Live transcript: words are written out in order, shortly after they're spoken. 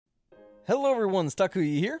Hello everyone,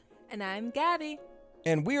 Stakuyi here. And I'm Gabby.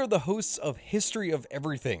 And we are the hosts of History of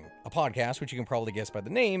Everything, a podcast which you can probably guess by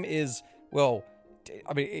the name is, well,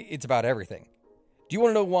 it's about everything. Do you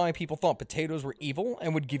want to know why people thought potatoes were evil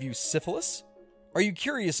and would give you syphilis? Are you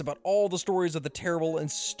curious about all the stories of the terrible and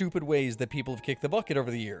stupid ways that people have kicked the bucket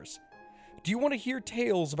over the years? Do you want to hear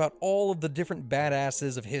tales about all of the different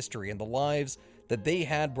badasses of history and the lives that they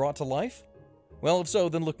had brought to life? Well, if so,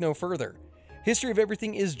 then look no further. History of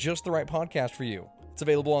Everything is just the right podcast for you. It's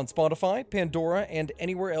available on Spotify, Pandora, and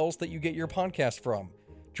anywhere else that you get your podcast from.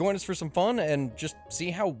 Join us for some fun and just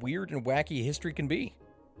see how weird and wacky history can be.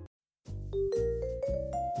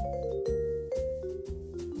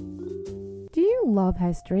 Do you love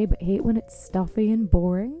history but hate when it's stuffy and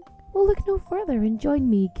boring? Well, look no further and join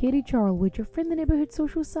me, Katie Charlwood, your friendly neighbourhood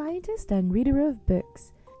social scientist and reader of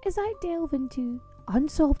books, as I delve into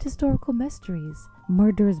unsolved historical mysteries,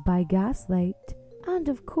 murders by gaslight, and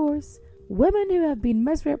of course, women who have been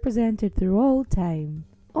misrepresented through all time.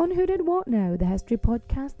 On Who Did What Now, the history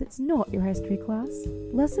podcast that's not your history class.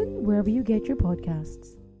 Listen wherever you get your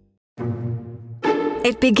podcasts.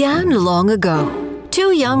 It began long ago.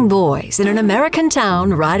 Two young boys in an American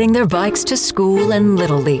town riding their bikes to school and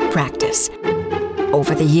Little League practice.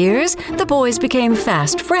 Over the years, the boys became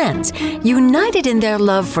fast friends, united in their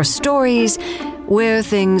love for stories where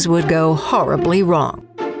things would go horribly wrong.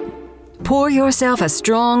 Pour yourself a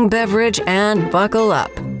strong beverage and buckle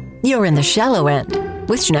up. You're in the shallow end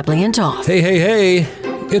with Schnebley and Toth. Hey.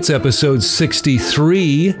 It's episode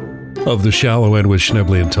 63 of The Shallow End with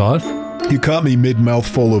Schnebley and Toth. You caught me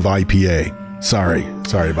mid-mouthful of IPA. Sorry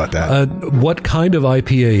about that. What kind of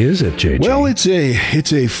IPA is it, JJ? Well, it's a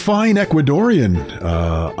fine Ecuadorian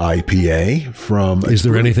IPA from... Is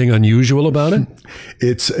there anything unusual about it?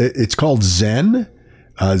 It's called Zen.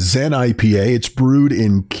 Zen IPA. It's brewed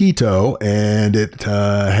in Quito, and it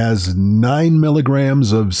has 9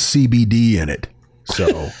 milligrams of CBD in it.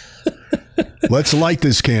 So let's light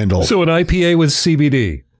this candle. So an IPA with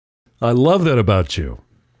CBD. I love that about you.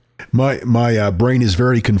 My brain is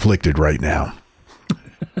very conflicted right now.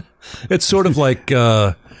 It's sort of like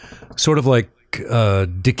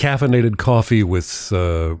decaffeinated coffee with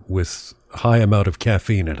high amount of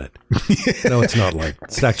caffeine in it. No, it's not like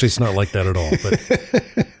that at all. But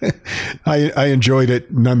I enjoyed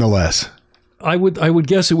it nonetheless. I would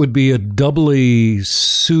guess it would be a doubly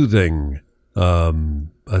soothing,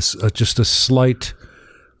 just a slight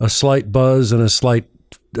buzz and a slight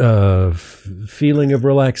feeling of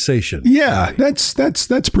relaxation. Yeah,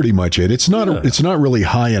 that's pretty much it. It's not really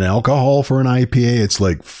high in alcohol for an IPA. It's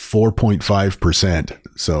like 4.5%.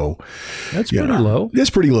 So that's pretty low. It's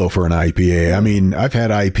pretty low for an IPA. I mean, I've had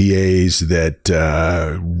IPAs that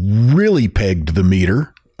really pegged the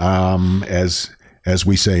meter, as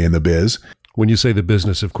we say in the biz. When you say the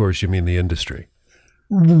business, of course, you mean the industry.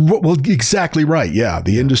 Well, exactly right. Yeah,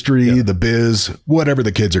 the industry, the biz, whatever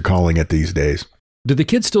the kids are calling it these days. Do the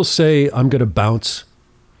kids still say, I'm going to bounce?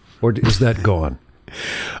 Or is that gone?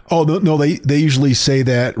 Oh, no, they usually say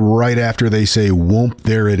that right after they say, whoomp,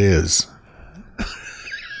 there it is.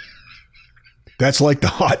 That's like the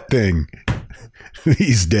hot thing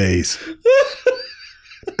these days.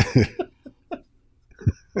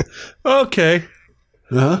 Okay.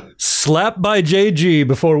 Uh-huh. Slap by JG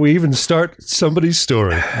before we even start somebody's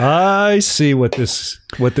story. I see what this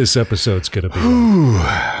episode's going to be.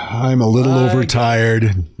 I'm a little overtired.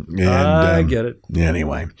 And, I get it.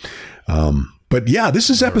 Anyway. But yeah, this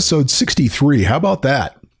is episode 63. How about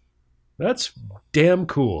that? That's damn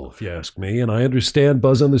cool, if you ask me. And I understand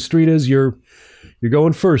Buzz on the Street is you're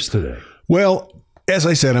going first today. Well, as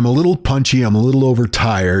I said, I'm a little punchy, I'm a little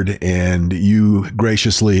overtired, and you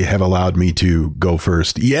graciously have allowed me to go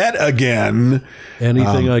first yet again.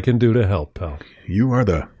 Anything I can do to help, pal. You are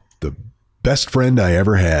the best friend I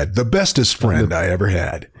ever had, the bestest friend I ever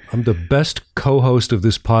had. I'm the best co-host of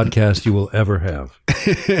this podcast you will ever have.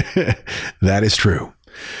 That is true.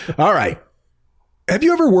 All right. Have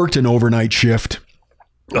you ever worked an overnight shift?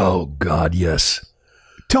 Oh, God, yes.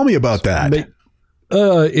 Tell me about that.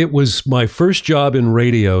 It was my first job in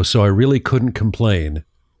radio, so I really couldn't complain.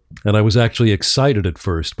 And I was actually excited at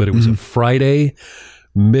first, but it was a Friday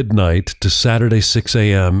midnight to Saturday 6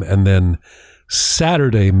 a.m. and then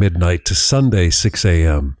Saturday midnight to Sunday 6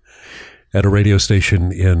 a.m. at a radio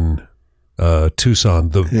station in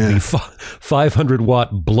Tucson, the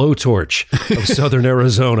 500-watt blowtorch of Southern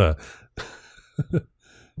Arizona.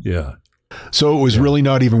 Yeah. So it was really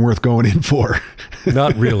not even worth going in for.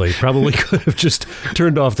 Not really. Probably could have just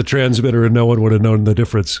turned off the transmitter and no one would have known the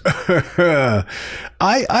difference.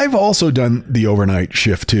 I've also done the overnight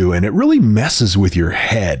shift too, and it really messes with your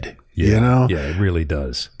head. Yeah. You know? Yeah, it really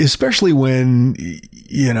does. Especially when,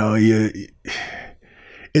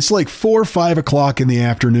 it's like 4 or 5 o'clock in the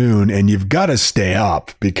afternoon and you've got to stay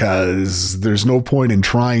up because there's no point in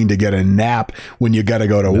trying to get a nap when you got to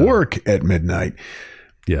go to work at midnight.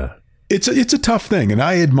 Yeah. It's a tough thing. And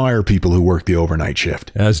I admire people who work the overnight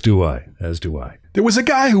shift. As do I. There was a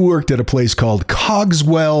guy who worked at a place called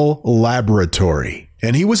Cogswell Laboratory,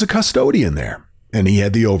 and he was a custodian there, and he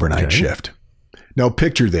had the overnight shift. Now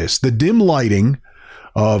picture this, the dim lighting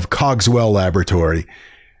of Cogswell Laboratory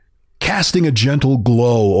casting a gentle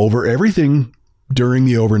glow over everything during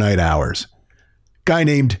the overnight hours. Guy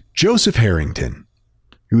named Joseph Harrington,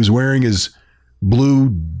 who was wearing his blue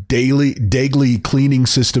Dagley Cleaning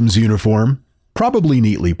Systems uniform, probably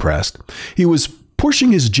neatly pressed. He was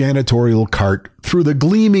pushing his janitorial cart through the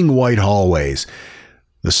gleaming white hallways.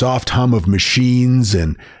 The soft hum of machines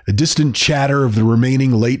and a distant chatter of the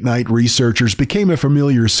remaining late-night researchers became a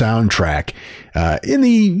familiar soundtrack in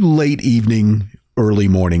the late evening, early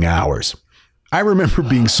morning hours. I remember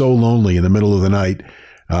being so lonely in the middle of the night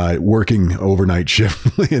working overnight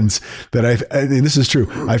shift lanes that and this is true,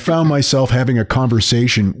 I found myself having a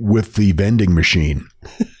conversation with the vending machine.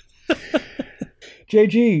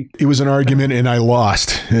 JG. It was an argument and I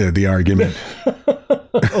lost the argument.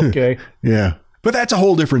 Okay. Yeah. But that's a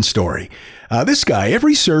whole different story. This guy,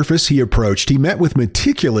 every surface he approached, he met with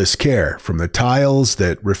meticulous care, from the tiles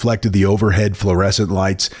that reflected the overhead fluorescent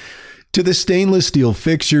lights to the stainless steel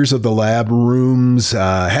fixtures of the lab rooms.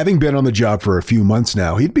 Having been on the job for a few months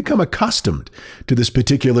now, he'd become accustomed to this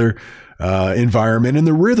particular environment and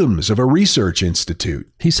the rhythms of a research institute.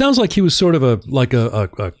 He sounds like he was sort of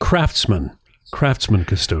a craftsman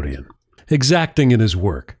custodian, exacting in his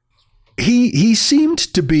work. He seemed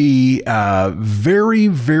to be very,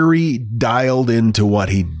 very dialed into what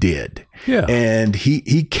he did. Yeah. And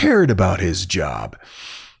he cared about his job.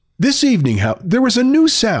 This evening, there was a new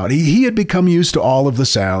sound. He had become used to all of the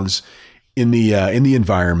sounds in the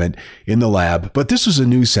environment, in the lab, but this was a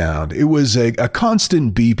new sound. It was a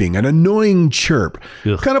constant beeping, an annoying chirp,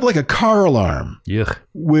 kind of like a car alarm. Yuck.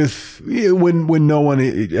 With when no one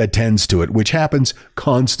attends to it, which happens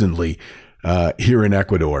constantly here in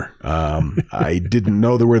Ecuador. I didn't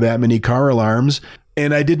know there were that many car alarms,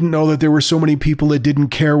 and I didn't know that there were so many people that didn't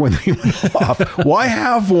care when they went off. Why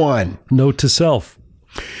have one? Note to self.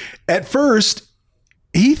 At first,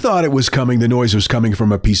 he thought the noise was coming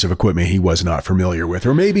from a piece of equipment he was not familiar with,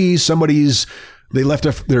 or maybe they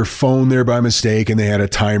left their phone there by mistake and they had a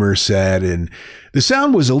timer set, and the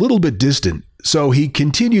sound was a little bit distant. So he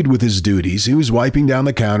continued with his duties. He was wiping down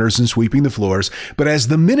the counters and sweeping the floors. But as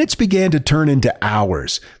the minutes began to turn into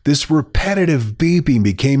hours, this repetitive beeping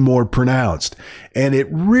became more pronounced, and it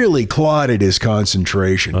really clouded his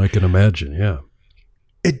concentration. I can imagine, yeah.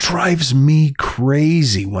 It drives me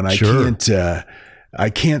crazy when I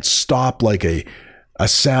can't stop like a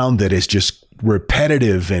sound that is just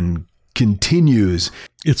repetitive and continues.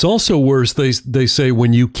 It's also worse, they say,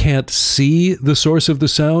 when you can't see the source of the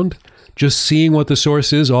sound. Just seeing what the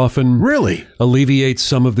source is often really alleviates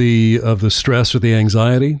some of the stress or the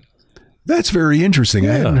anxiety. That's very interesting.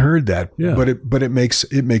 Yeah. I hadn't heard that, yeah. but it makes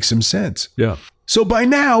some sense. Yeah. So by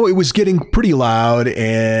now it was getting pretty loud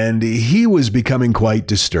and he was becoming quite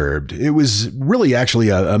disturbed. It was really actually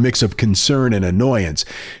a mix of concern and annoyance.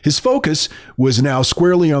 His focus was now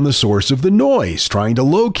squarely on the source of the noise, trying to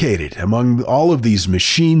locate it among all of these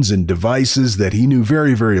machines and devices that he knew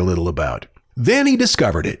very, very little about. Then he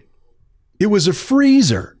discovered it. It was a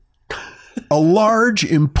freezer, a large,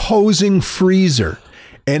 imposing freezer,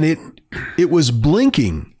 and it was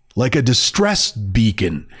blinking like a distress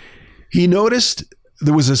beacon. He noticed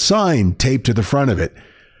there was a sign taped to the front of it,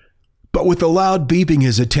 but with the loud beeping,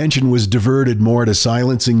 his attention was diverted more to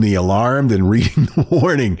silencing the alarm than reading the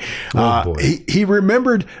warning. Oh, boy. He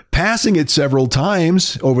remembered passing it several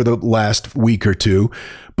times over the last week or two,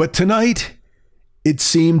 but tonight it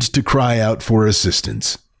seemed to cry out for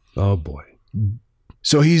assistance. Oh, boy.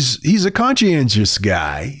 So he's a conscientious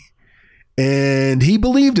guy, and he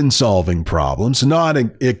believed in solving problems, not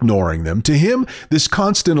ignoring them. To him, this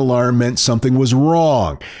constant alarm meant something was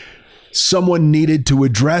wrong. Someone needed to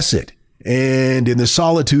address it. And in the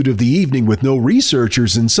solitude of the evening with no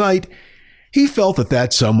researchers in sight, he felt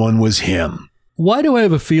that someone was him. Why do I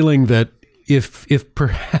have a feeling that if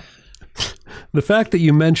perhaps the fact that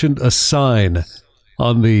you mentioned a sign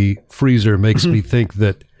on the freezer makes me think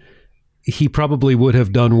that he probably would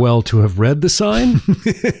have done well to have read the sign?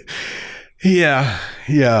 Yeah.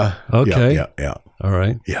 Okay. Yeah. All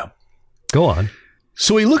right. Yeah. Go on.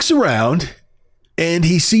 So he looks around and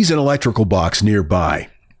he sees an electrical box nearby.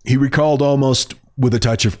 He recalled almost with a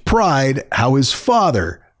touch of pride how his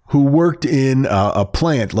father who worked in a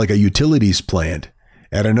plant, like a utilities plant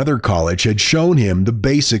at another college, had shown him the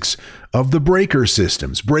basics of the breaker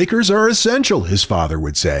systems. Breakers are essential, his father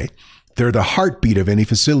would say. They're the heartbeat of any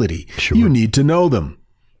facility. Sure. You need to know them.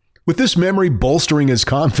 With this memory bolstering his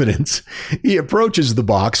confidence, he approaches the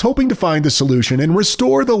box, hoping to find the solution and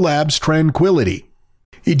restore the lab's tranquility.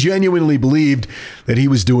 He genuinely believed that he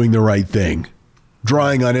was doing the right thing,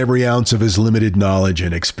 drawing on every ounce of his limited knowledge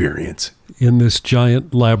and experience. In this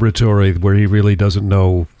giant laboratory where he really doesn't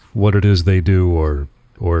know what it is they do or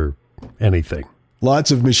anything.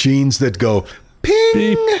 Lots of machines that go ping,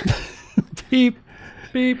 beep, beep,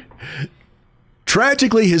 beep.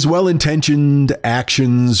 Tragically, his well-intentioned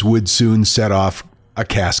actions would soon set off a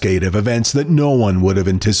cascade of events that no one would have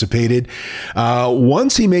anticipated.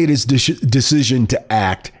 Once he made his decision to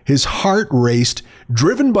act, his heart raced,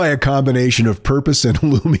 driven by a combination of purpose and a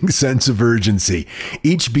looming sense of urgency.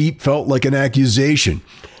 Each beat felt like an accusation.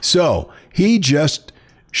 So he just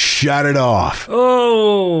shut it off.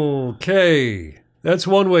 Okay. That's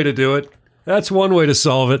one way to do it. That's one way to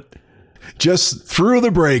solve it. Just through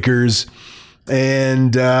the breakers.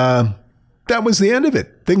 And that was the end of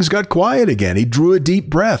it. Things got quiet again. He drew a deep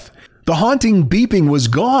breath. The haunting beeping was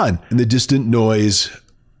gone and the distant noise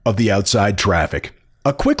of the outside traffic.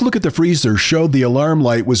 A quick look at the freezer showed the alarm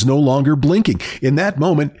light was no longer blinking. In that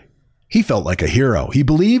moment, he felt like a hero. He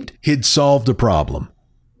believed he'd solved a problem,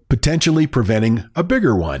 potentially preventing a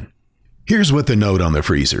bigger one. Here's what the note on the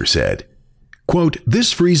freezer said. Quote,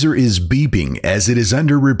 "This freezer is beeping as it is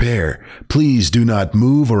under repair. Please do not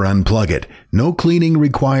move or unplug it. No cleaning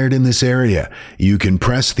required in this area. You can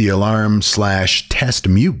press the alarm/test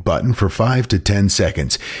mute button for 5 to 10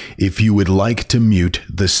 seconds if you would like to mute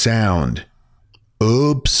the sound."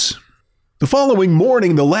 Oops. The following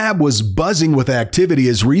morning, the lab was buzzing with activity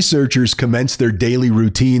as researchers commenced their daily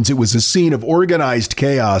routines. It was a scene of organized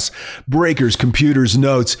chaos, breakers, computers,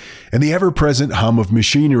 notes, and the ever-present hum of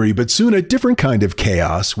machinery. But soon a different kind of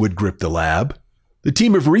chaos would grip the lab. The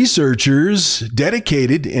team of researchers,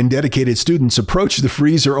 dedicated students, approached the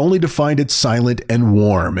freezer only to find it silent and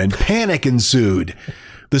warm, and panic ensued.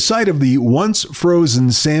 The sight of the once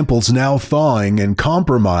frozen samples now thawing and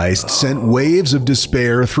compromised sent waves of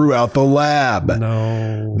despair throughout the lab.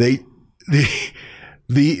 No. The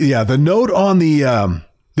note on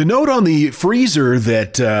the freezer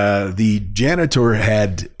that the janitor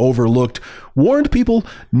had overlooked warned people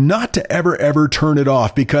not to ever turn it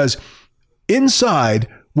off because inside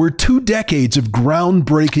were 2 decades of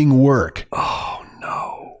groundbreaking work. Oh,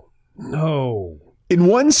 no. In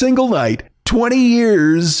one single night, 20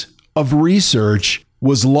 years of research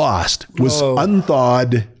was lost, was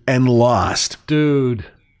unthawed and lost. Dude.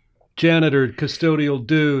 Janitor, custodial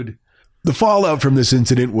dude. The fallout from this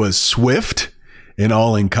incident was swift and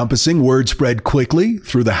all-encompassing. Word spread quickly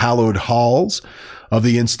through the hallowed halls of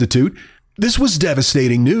the Institute. This was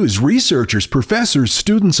devastating news. Researchers, professors,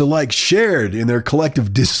 students alike shared in their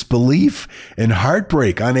collective disbelief and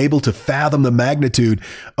heartbreak, unable to fathom the magnitude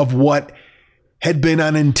of what had been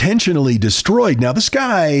unintentionally destroyed. Now, this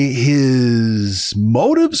guy, his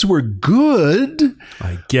motives were good,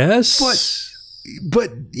 I guess. But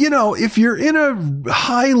you know, if you're in a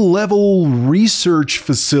high-level research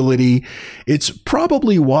facility, it's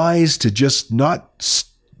probably wise to just not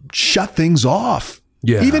shut things off.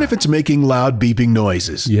 Yeah. Even if it's making loud beeping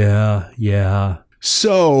noises. Yeah.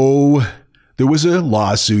 So there was a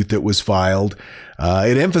lawsuit that was filed.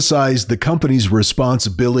 It emphasized the company's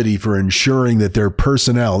responsibility for ensuring that their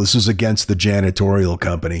personnel, this was against the janitorial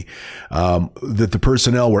company, that the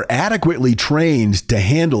personnel were adequately trained to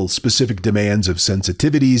handle specific demands of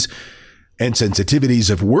sensitivities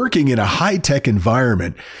of working in a high-tech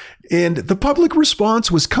environment. And the public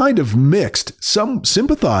response was kind of mixed. Some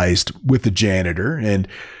sympathized with the janitor and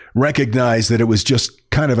recognized that it was just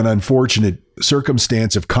kind of an unfortunate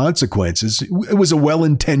circumstance of consequences. It was a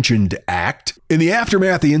well-intentioned act. In the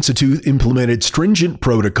aftermath, the Institute implemented stringent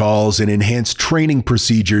protocols and enhanced training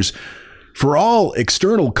procedures for all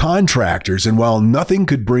external contractors. And while nothing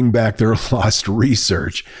could bring back their lost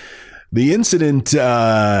research, the incident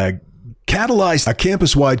catalyzed a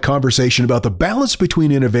campus-wide conversation about the balance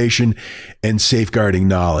between innovation and safeguarding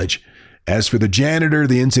knowledge. As for the janitor,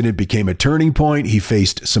 the incident became a turning point. He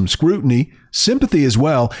faced some scrutiny, sympathy as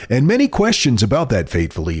well, and many questions about that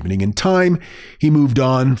fateful evening. In time, he moved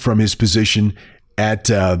on from his position at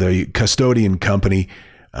the custodian company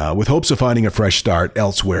with hopes of finding a fresh start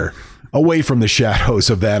elsewhere, away from the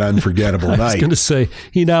shadows of that unforgettable night. I was going to say,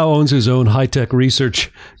 he now owns his own high-tech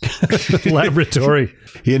research laboratory.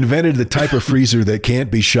 He invented the type of freezer that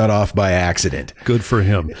can't be shut off by accident. Good for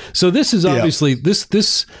him. So this is obviously, this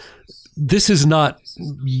is not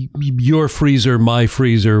your freezer, my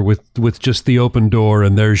freezer with just the open door,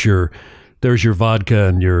 and there's your vodka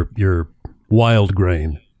and your wild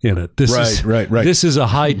grain in it. Right. This is a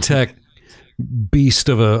high-tech beast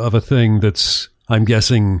of a thing that's, I'm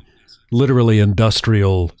guessing, literally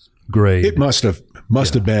industrial grade. It must have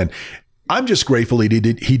been. I'm just grateful he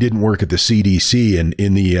didn't work at the CDC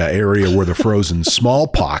in the area where the frozen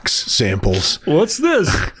smallpox samples. What's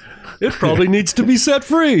this? It probably needs to be set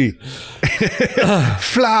free.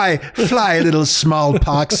 Fly, little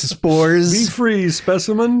smallpox spores. Be free,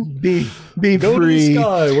 specimen. Be Go free. to the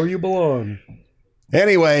sky where you belong.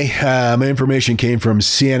 Anyway, my information came from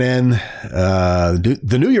CNN,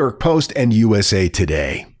 the New York Post, and USA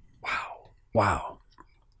Today. Wow.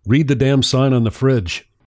 Read the damn sign on the fridge.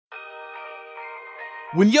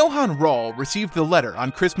 When Johann Rall received the letter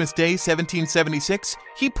on Christmas Day 1776,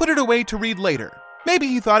 he put it away to read later. Maybe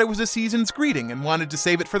he thought it was a season's greeting and wanted to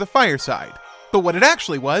save it for the fireside. But what it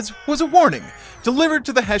actually was a warning, delivered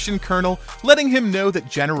to the Hessian colonel, letting him know that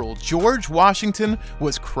General George Washington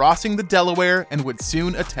was crossing the Delaware and would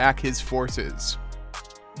soon attack his forces.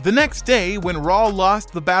 The next day, when Rall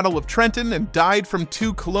lost the Battle of Trenton and died from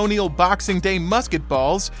 2 colonial Boxing Day musket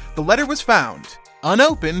balls, the letter was found,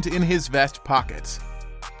 unopened, in his vest pocket.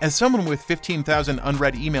 As someone with 15,000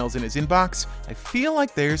 unread emails in his inbox, I feel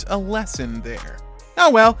like there's a lesson there. Oh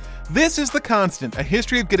well, this is The Constant, a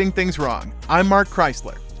history of getting things wrong. I'm Mark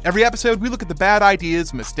Chrysler. Every episode, we look at the bad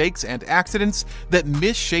ideas, mistakes, and accidents that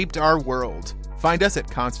misshaped our world. Find us at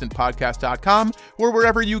constantpodcast.com or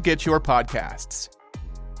wherever you get your podcasts.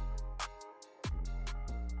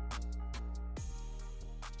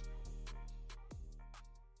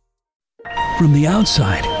 From the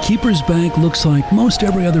outside, Keepers Bank looks like most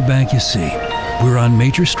every other bank you see. We're on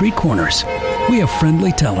major street corners. We have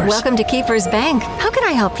friendly tellers. Welcome to Keepers Bank. How can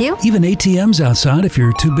I help you? Even ATMs outside if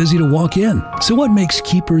you're too busy to walk in. So what makes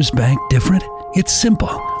Keepers Bank different? It's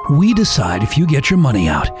simple. We decide if you get your money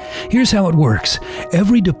out. Here's how it works.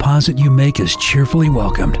 Every deposit you make is cheerfully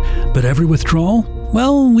welcomed. But every withdrawal?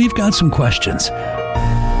 Well, we've got some questions.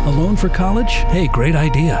 A loan for college? Hey, great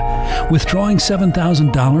idea. Withdrawing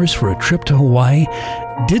 $7,000 for a trip to Hawaii?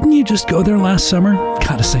 Didn't you just go there last summer?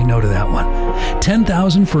 Gotta say no to that one.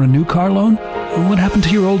 $10,000 for a new car loan? What happened to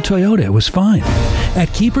your old Toyota? It was fine.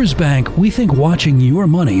 At Keepers Bank, we think watching your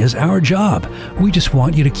money is our job. We just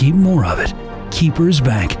want you to keep more of it. Keepers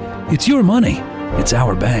Bank. It's your money. It's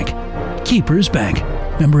our bank. Keepers Bank.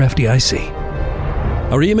 Member FDIC.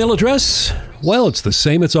 Our email address? Well, it's the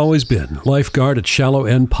same it's always been.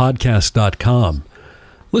 lifeguard@shallowendpodcast.com.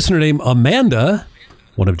 Listener named Amanda,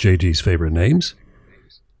 one of JG's favorite names.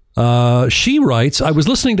 She writes, I was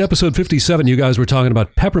listening to episode 57. You guys were talking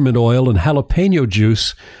about peppermint oil and jalapeno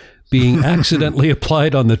juice being accidentally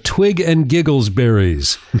applied on the twig and giggles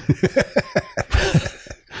berries.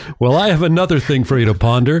 Well, I have another thing for you to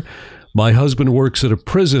ponder. My husband works at a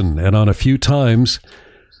prison, and on a few times,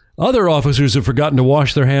 other officers have forgotten to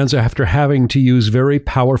wash their hands after having to use very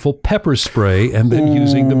powerful pepper spray and then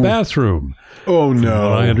using the bathroom. Oh, no.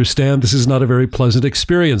 From what I understand, this is not a very pleasant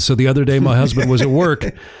experience. So the other day my husband was at work.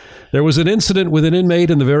 There was an incident with an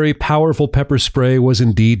inmate and the very powerful pepper spray was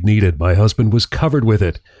indeed needed. My husband was covered with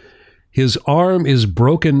it. His arm is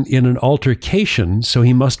broken in an altercation, so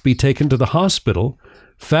he must be taken to the hospital.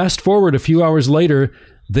 Fast forward a few hours later,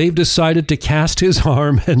 they've decided to cast his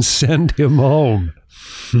arm and send him home.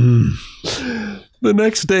 The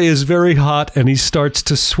next day is very hot and he starts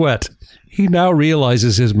to sweat. He now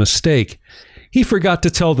realizes his mistake. He forgot to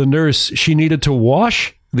tell the nurse she needed to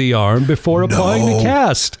wash the arm before applying the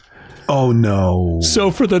cast. Oh, no.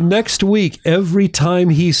 So for the next week, every time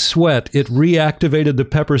he sweat, it reactivated the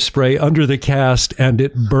pepper spray under the cast and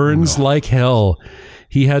it burns like hell.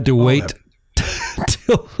 He had to wait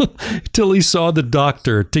till he saw the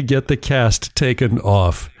doctor to get the cast taken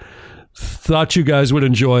off. Thought you guys would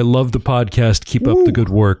enjoy. Love the podcast. Keep up the good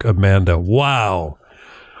work, Amanda. Wow.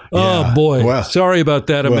 Yeah. Oh, boy. Well, sorry about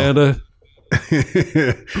that, Amanda.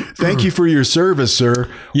 Thank you for your service, sir.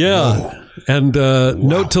 Yeah. Whoa. And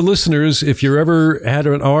note to listeners, if you ever had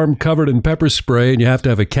an arm covered in pepper spray and you have to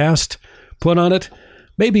have a cast put on it,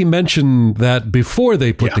 maybe mention that before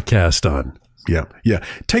they put the cast on. Yeah.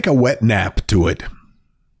 Take a wet nap to it.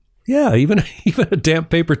 Yeah, even a damp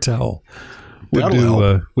paper towel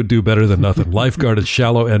would do better than nothing.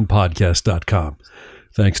 Lifeguard@shallowendpodcast.com.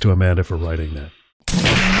 Thanks to Amanda for writing that.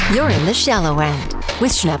 You're in the shallow end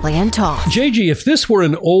with Schnapply and Toss. JG, if this were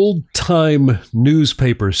an old-time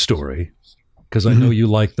newspaper story, because I know you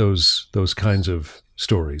like those kinds of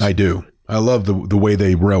stories. I do. I love the way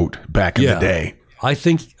they wrote back in the day. I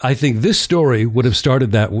think this story would have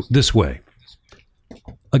started this way.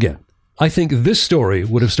 Again, I think this story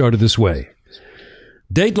would have started this way.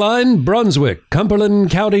 Dateline, Brunswick,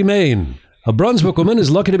 Cumberland County, Maine. A Brunswick woman is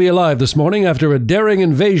lucky to be alive this morning after a daring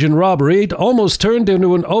invasion robbery almost turned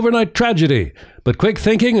into an overnight tragedy. But quick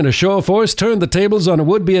thinking and a show of force turned the tables on a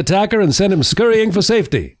would-be attacker and sent him scurrying for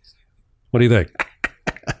safety. What do you think?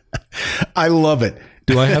 I love it.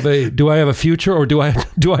 Do I have a future, or do I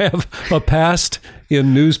have a past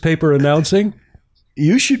in newspaper announcing?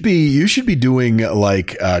 You should be doing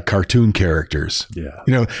like cartoon characters.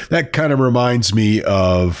 Yeah. That kind of reminds me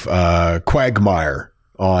of Quagmire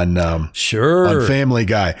on on Family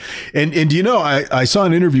Guy. And I saw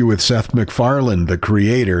an interview with Seth MacFarlane, the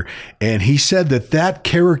creator, and he said that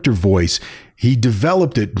character voice, he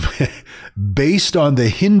developed it based on the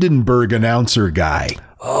Hindenburg announcer guy.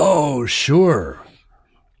 Oh, sure.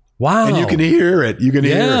 Wow. And you can hear it. You can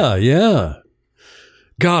hear it. Yeah.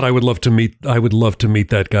 God, I would love to meet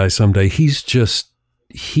that guy someday. He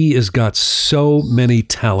has got so many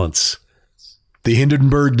talents. The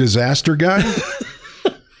Hindenburg disaster guy?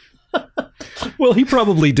 Well, he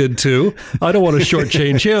probably did too. I don't want to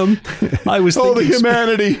shortchange him. I was thinking the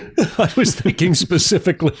humanity. I was thinking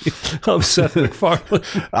specifically of Seth MacFarlane.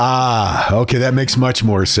 Okay, that makes much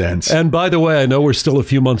more sense. And by the way, I know we're still a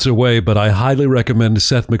few months away, but I highly recommend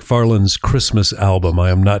Seth MacFarlane's Christmas album.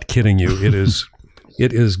 I am not kidding you.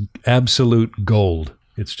 It is absolute gold.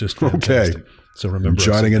 It's just fantastic. Okay. So remember, I'm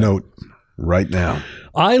jotting a note right now.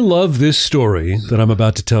 I love this story that I'm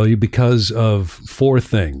about to tell you because of four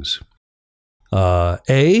things.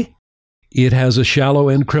 A, it has a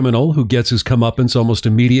shallow-end criminal who gets his comeuppance almost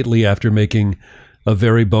immediately after making a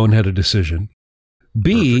very boneheaded decision.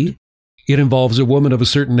 B, perfect. It involves a woman of a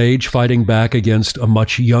certain age fighting back against a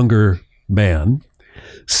much younger man.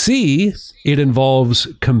 C, it involves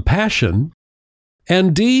compassion.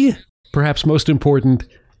 And D, perhaps most important,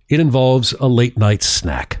 it involves a late-night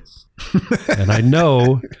snack. And I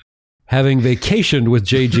know, having vacationed with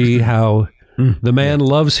JG, how the man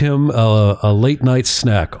loves him a late-night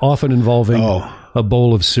snack, often involving a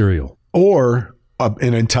bowl of cereal. Or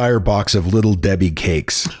an entire box of Little Debbie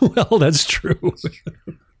cakes. Well, that's true.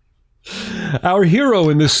 Our hero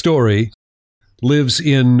in this story lives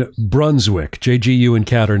in Brunswick. JG, you and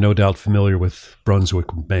Kat are no doubt familiar with Brunswick,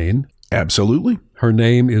 Maine. Absolutely. Her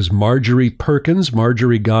name is Marjorie Perkins.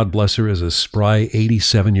 Marjorie, God bless her, is a spry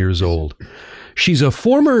 87 years old. She's a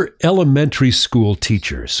former elementary school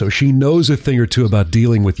teacher, so she knows a thing or two about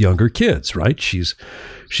dealing with younger kids, right? She's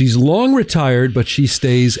long retired, but she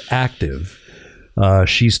stays active.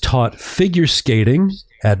 She's taught figure skating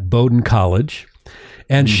at Bowdoin College,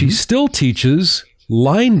 and she still teaches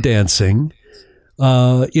line dancing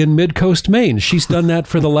in Mid-Coast Maine. She's done that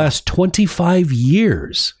for the last 25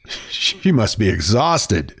 years. She must be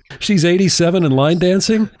exhausted. She's 87 and line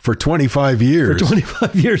dancing? For 25 years. For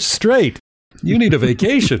 25 years straight. You need a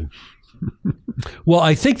vacation. Well,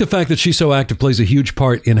 I think the fact that she's so active plays a huge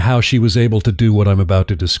part in how she was able to do what I'm about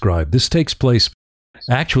to describe. This takes place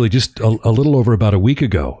actually just a little over about a week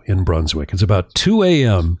ago in Brunswick. It's about 2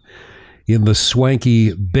 a.m. in the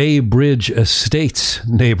swanky Bay Bridge Estates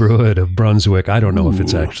neighborhood of Brunswick. I don't know if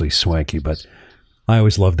it's actually swanky, but I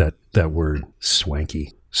always love that word,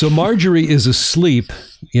 swanky. So Marjorie is asleep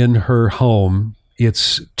in her home.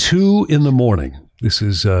 It's 2 a.m. This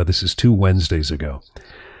is 2 Wednesdays ago.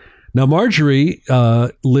 Now, Marjorie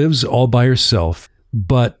lives all by herself,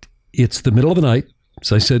 but it's the middle of the night,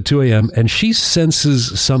 as I said, 2 a.m., and she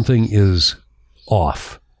senses something is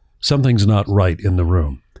off. Something's not right in the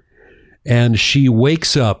room. And she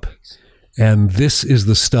wakes up, and this is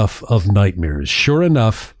the stuff of nightmares. Sure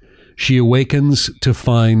enough, she awakens to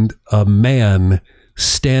find a man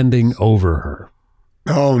standing over her.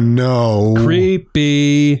 Oh, no.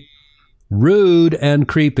 Creepy. Rude and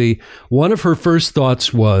creepy. One of her first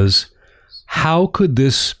thoughts was, how could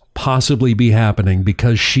this possibly be happening?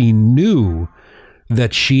 Because she knew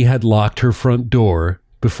that she had locked her front door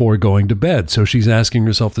before going to bed. So she's asking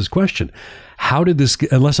herself this question. How did this,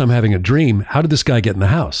 unless I'm having a dream, how did this guy get in the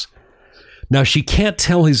house? Now, she can't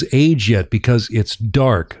tell his age yet because it's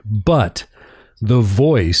dark, but the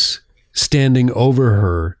voice standing over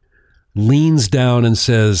her leans down and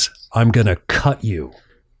says, I'm going to cut you.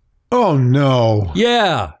 Oh, no.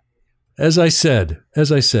 Yeah. As I said,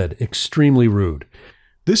 extremely rude.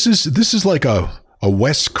 This is like a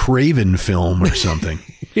Wes Craven film or something.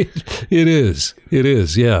 It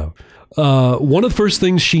is, yeah. One of the first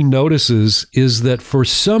things she notices is that for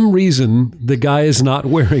some reason, the guy is not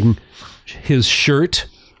wearing his shirt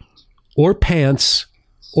or pants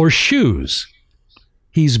or shoes.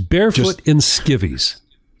 He's barefoot in skivvies.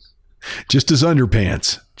 Just his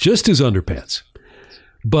underpants.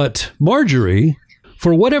 But Marjorie,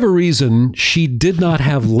 For whatever reason, she did not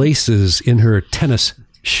have laces in her tennis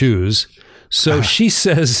shoes. So she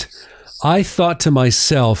says, I thought to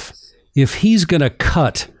myself, if he's going to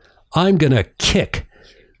cut, I'm going to kick.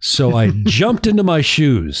 So I jumped into my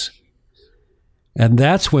shoes. And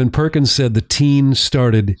that's when Perkins said the teen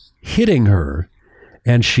started hitting her,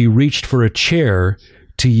 and she reached for a chair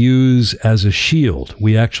to use as a shield.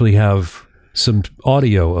 We actually have some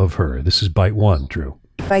audio of her. This is bite one, Drew.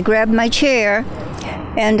 I grabbed my chair,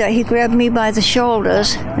 and he grabbed me by the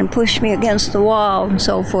shoulders and pushed me against the wall and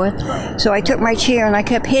so forth. So I took my chair and I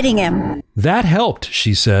kept hitting him. That helped,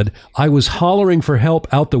 she said. I was hollering for help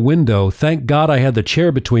out the window. Thank God I had the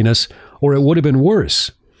chair between us, or it would have been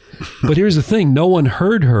worse. But here's the thing. No one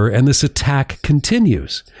heard her, and this attack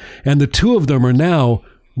continues. And the two of them are now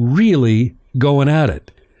really going at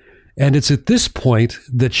it. And it's at this point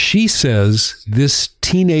that she says this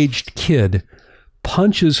teenaged kid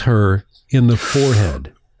punches her in the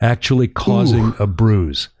forehead, actually causing a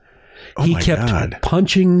bruise. He kept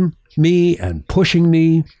punching me and pushing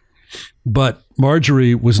me, but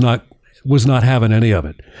Marjorie was not having any of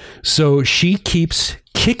it. So she keeps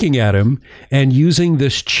kicking at him and using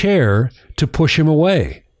this chair to push him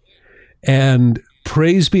away. And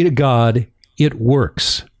praise be to God, it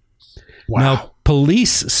works. Wow. Now,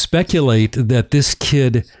 police speculate that this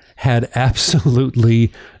kid had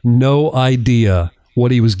absolutely no idea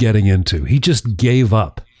what he was getting into. He just gave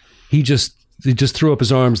up. He just threw up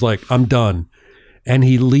his arms like, I'm done. And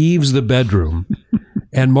he leaves the bedroom.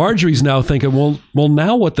 And Marjorie's now thinking, well,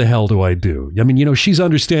 now what the hell do I do? I mean, she's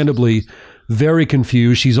understandably very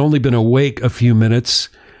confused. She's only been awake a few minutes.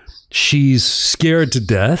 She's scared to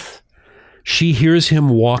death. She hears him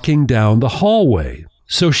walking down the hallway.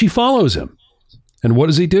 So she follows him. And what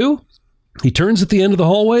does he do? He turns at the end of the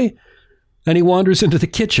hallway and he wanders into the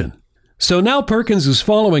kitchen. So now Perkins is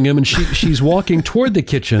following him, and she's walking toward the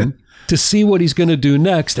kitchen to see what he's going to do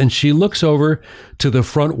next. And she looks over to the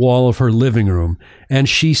front wall of her living room, and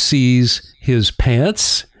she sees his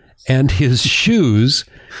pants and his shoes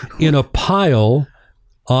in a pile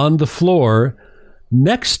on the floor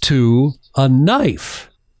next to a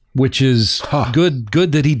knife, which is good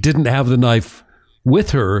that he didn't have the knife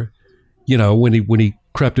with her, when he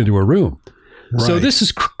crept into her room. Right. So this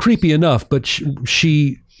is creepy enough, but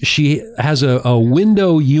she has a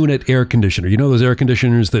window unit air conditioner. You know those air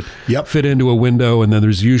conditioners that fit into a window, and then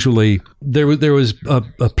there's usually there was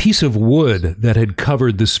a piece of wood that had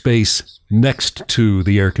covered the space next to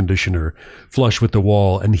the air conditioner, flush with the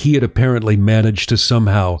wall, and he had apparently managed to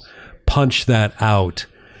somehow punch that out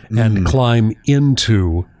and climb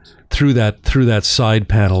through that side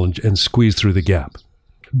panel and squeeze through the gap.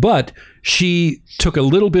 But she took a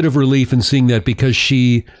little bit of relief in seeing that, because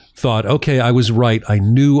she thought, okay, I was right. I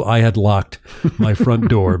knew I had locked my front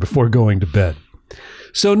door before going to bed.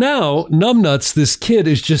 So now, numbnuts, this kid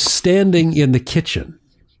is just standing in the kitchen.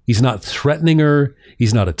 He's not threatening her.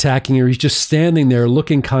 He's not attacking her. He's just standing there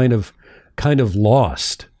looking kind of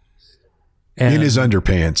lost. And in his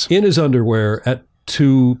underpants. In his underwear at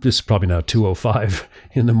this is probably now 2:05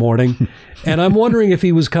 in the morning. And I'm wondering if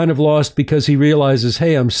he was kind of lost because he realizes,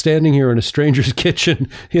 hey, I'm standing here in a stranger's kitchen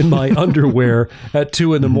in my underwear at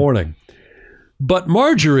 2 in the morning. But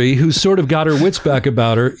Marjorie, who's sort of got her wits back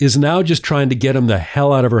about her, is now just trying to get him the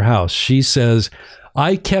hell out of her house. She says,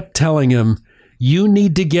 I kept telling him, you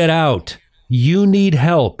need to get out. You need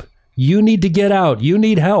help. You need to get out. You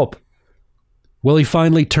need help. Well, he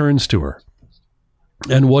finally turns to her.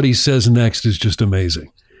 And what he says next is just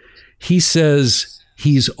amazing. He says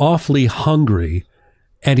he's awfully hungry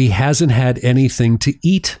and he hasn't had anything to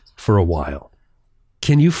eat for a while.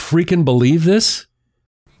 Can you freaking believe this?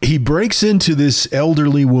 He breaks into this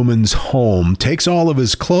elderly woman's home, takes all of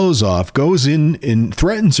his clothes off, goes in and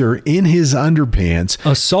threatens her in his underpants.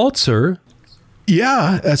 Assaults her.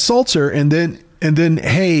 Yeah, assaults her. And then,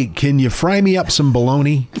 hey, can you fry me up some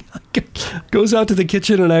bologna? Goes out to the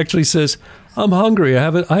kitchen and actually says, I'm hungry. I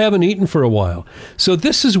haven't eaten for a while. So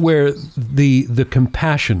this is where the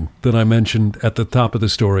compassion that I mentioned at the top of the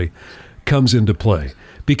story comes into play.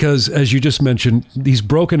 Because, as you just mentioned, he's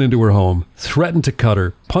broken into her home, threatened to cut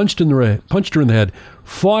her, punched her in the head,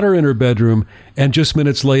 fought her in her bedroom, and just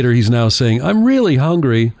minutes later, he's now saying, I'm really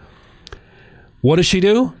hungry. What does she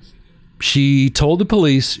do? She told the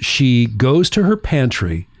police she goes to her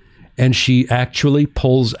pantry, and she actually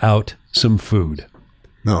pulls out some food.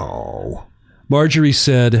 No. Marjorie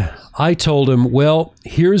said, I told him, well,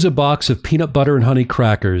 here's a box of peanut butter and honey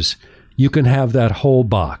crackers. You can have that whole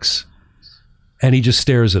box. And he just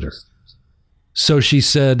stares at her. So she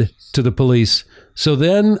said to the police, so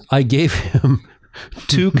then I gave him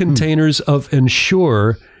 2 containers of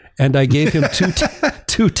Ensure and I gave him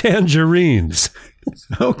two tangerines.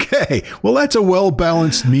 Okay. Well, that's a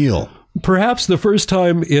well-balanced meal. Perhaps the first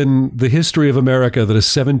time in the history of America that a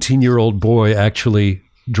 17-year-old boy actually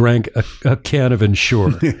drank a can of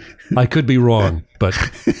Ensure. I could be wrong, but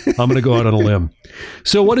I'm going to go out on a limb.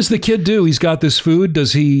 So what does the kid do? He's got this food.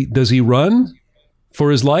 Does he run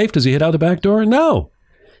for his life? Does he head out the back door? No.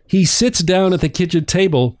 He sits down at the kitchen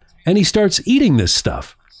table and he starts eating this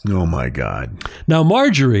stuff. Oh, my God. Now,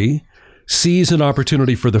 Marjorie sees an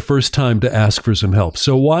opportunity for the first time to ask for some help.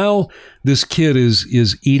 So while this kid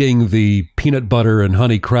is eating the peanut butter and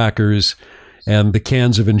honey crackers and the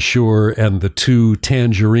cans of Ensure and the 2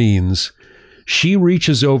 tangerines, she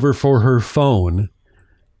reaches over for her phone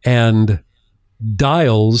and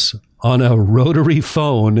dials on a rotary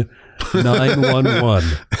phone 911.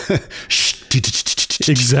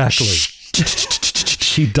 Exactly.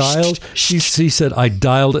 She said, I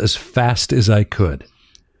dialed as fast as I could.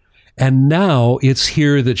 And now it's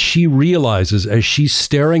here that she realizes, as she's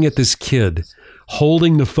staring at this kid,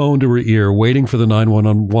 holding the phone to her ear, waiting for the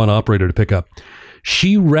 911 operator to pick up,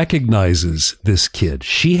 she recognizes this kid.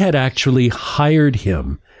 She had actually hired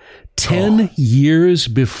him 10 years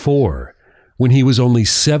before, when he was only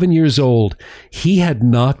 7 years old. He had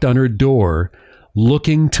knocked on her door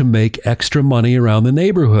looking to make extra money around the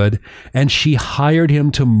neighborhood, and she hired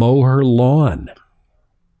him to mow her lawn.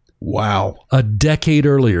 Wow. A decade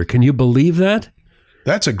earlier. Can you believe that?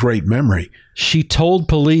 That's a great memory. She told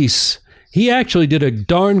police he actually did a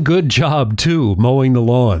darn good job, too, mowing the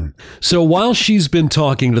lawn. So while she's been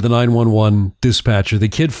talking to the 911 dispatcher, the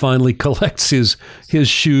kid finally collects his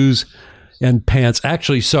shoes and pants.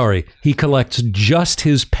 Actually, sorry, he collects just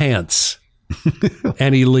his pants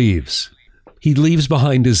and he leaves. He leaves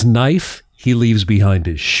behind his knife. He leaves behind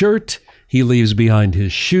his shirt. He leaves behind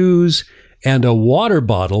his shoes and a water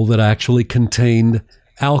bottle that actually contained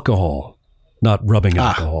alcohol, not rubbing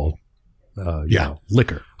alcohol,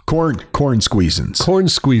 liquor. Corn squeezins. Corn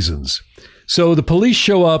squeezins. So the police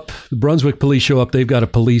show up, the Brunswick police show up. They've got a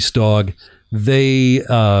police dog. They,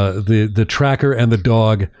 the tracker and the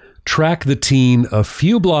dog track the teen a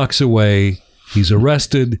few blocks away. He's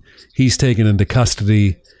arrested. He's taken into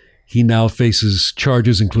custody. He now faces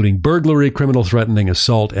charges including burglary, criminal threatening,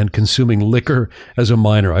 assault, and consuming liquor as a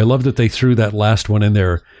minor. I love that they threw that last one in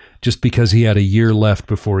there just because he had a year left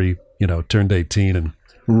before he, turned 18 and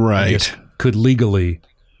could legally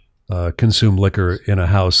consume liquor in a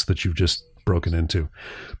house that you've just broken into.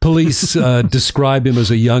 Police describe him as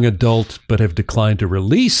a young adult, but have declined to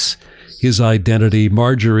release his identity.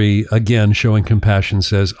 Marjorie, again, showing compassion,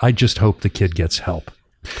 says, I just hope the kid gets help.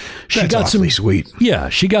 She got some sweet. Yeah,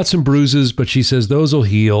 she got some bruises, but she says those will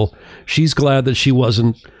heal. She's glad that she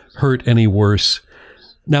wasn't hurt any worse.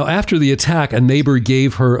 Now, after the attack, a neighbor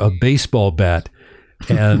gave her a baseball bat,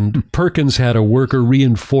 and Perkins had a worker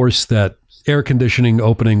reinforce that air conditioning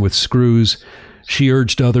opening with screws. She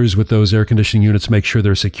urged others with those air conditioning units make sure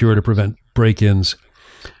they're secure to prevent break-ins.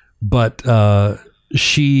 But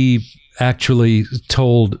she actually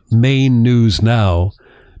told Maine News Now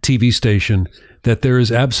TV station that there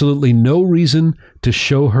is absolutely no reason to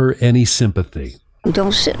show her any sympathy.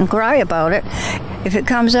 Don't sit and cry about it. If it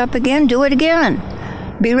comes up again, do it again.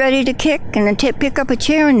 Be ready to kick and then pick up a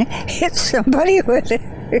chair and hit somebody with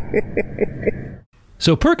it.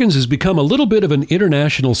 So Perkins has become a little bit of an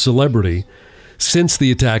international celebrity since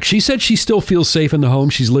the attack. She said she still feels safe in the home.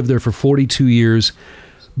 She's lived there for 42 years.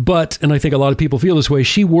 But, and I think a lot of people feel this way,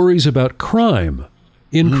 she worries about crime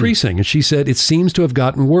increasing. And she said it seems to have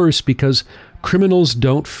gotten worse because criminals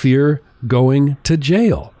don't fear going to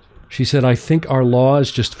jail. She said, I think our law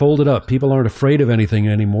is just folded up. People aren't afraid of anything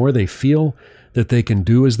anymore. They feel that they can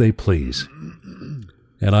do as they please.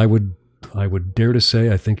 And I would dare to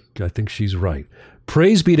say, I think she's right.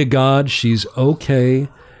 Praise be to God, she's okay.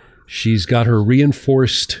 She's got her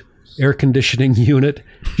reinforced air conditioning unit.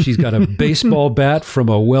 She's got a baseball bat from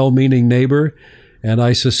a well-meaning neighbor. And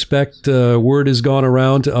I suspect word has gone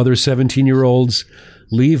around to other 17-year-olds.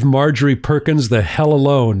 Leave Marjorie Perkins the hell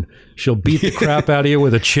alone. She'll beat the crap out of you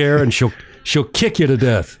with a chair, and she'll kick you to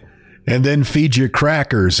death. And then feed you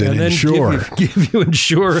crackers and Ensure. Give you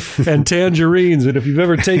Ensure and tangerines. And if you've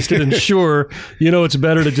ever tasted Ensure, it's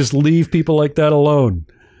better to just leave people like that alone.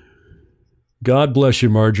 God bless you,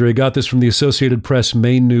 Marjorie. I got this from the Associated Press,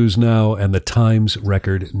 Maine News Now, and the Times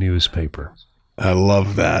Record newspaper. I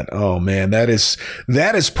love that. Oh, man, that is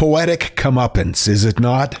poetic comeuppance, is it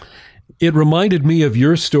not? It reminded me of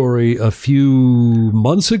your story a few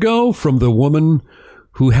months ago from the woman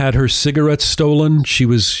who had her cigarettes stolen. She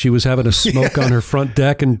was having a smoke on her front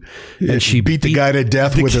deck, and she beat the guy to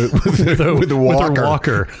death with a walker. With her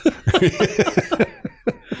walker.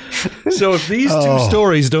 So if these two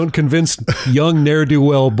stories don't convince young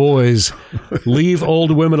ne'er-do-well boys, leave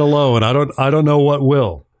old women alone, I don't know what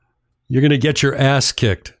will. You're going to get your ass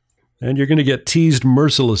kicked, and you're going to get teased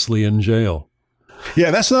mercilessly in jail.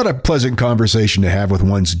 Yeah, that's not a pleasant conversation to have with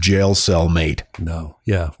one's jail cell mate. No.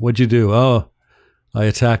 Yeah. What'd you do? Oh, I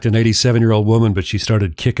attacked an 87-year-old woman, but she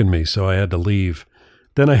started kicking me, so I had to leave.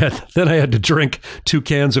 Then I had to drink 2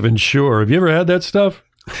 cans of Ensure. Have you ever had that stuff?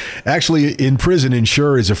 Actually, in prison,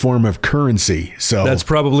 Ensure is a form of currency. So that's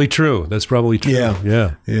probably true.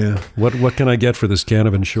 Yeah. What can I get for this can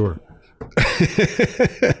of Ensure?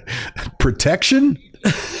 Protection?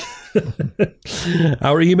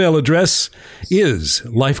 Our email address is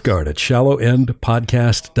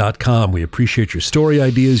lifeguard@shallowendpodcast.com. We appreciate your story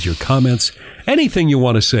ideas, your comments, anything you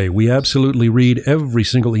want to say. We absolutely read every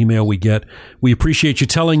single email we get. We appreciate you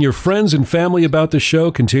telling your friends and family about the show.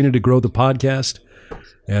 Continue to grow the podcast.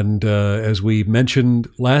 And as we mentioned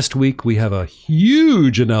last week, we have a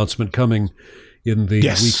huge announcement coming in the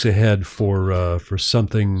weeks ahead for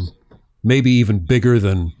something maybe even bigger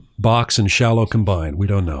than Box and Shallow combined. We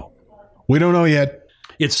don't know. We don't know yet.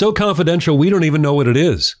 It's so confidential, we don't even know what it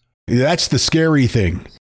is. That's the scary thing.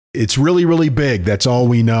 It's really, really big. That's all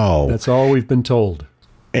we know. That's all we've been told.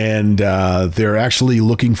 And they're actually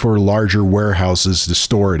looking for larger warehouses to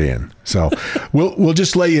store it in. So we'll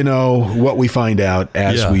just let you know what we find out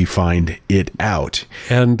as we find it out.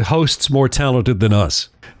 And hosts more talented than us.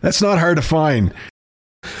 That's not hard to find.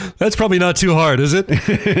 That's probably not too hard, is it?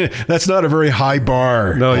 That's not a very high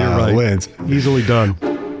bar. No, you're right. Lance. Easily done.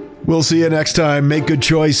 We'll see you next time. Make good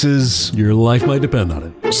choices. Your life might depend on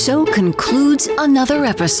it. So concludes another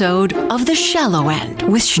episode of The Shallow End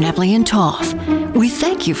with Schnebley and Toff. We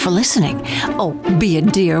thank you for listening. Oh, be a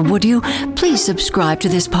dear, would you? Please subscribe to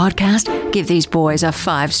this podcast, give these boys a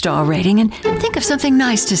 5-star rating, and think of something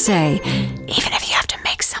nice to say, even if you have to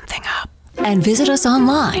make something up. And visit us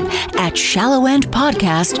online at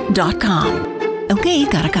shallowendpodcast.com. Okay,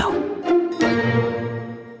 gotta go.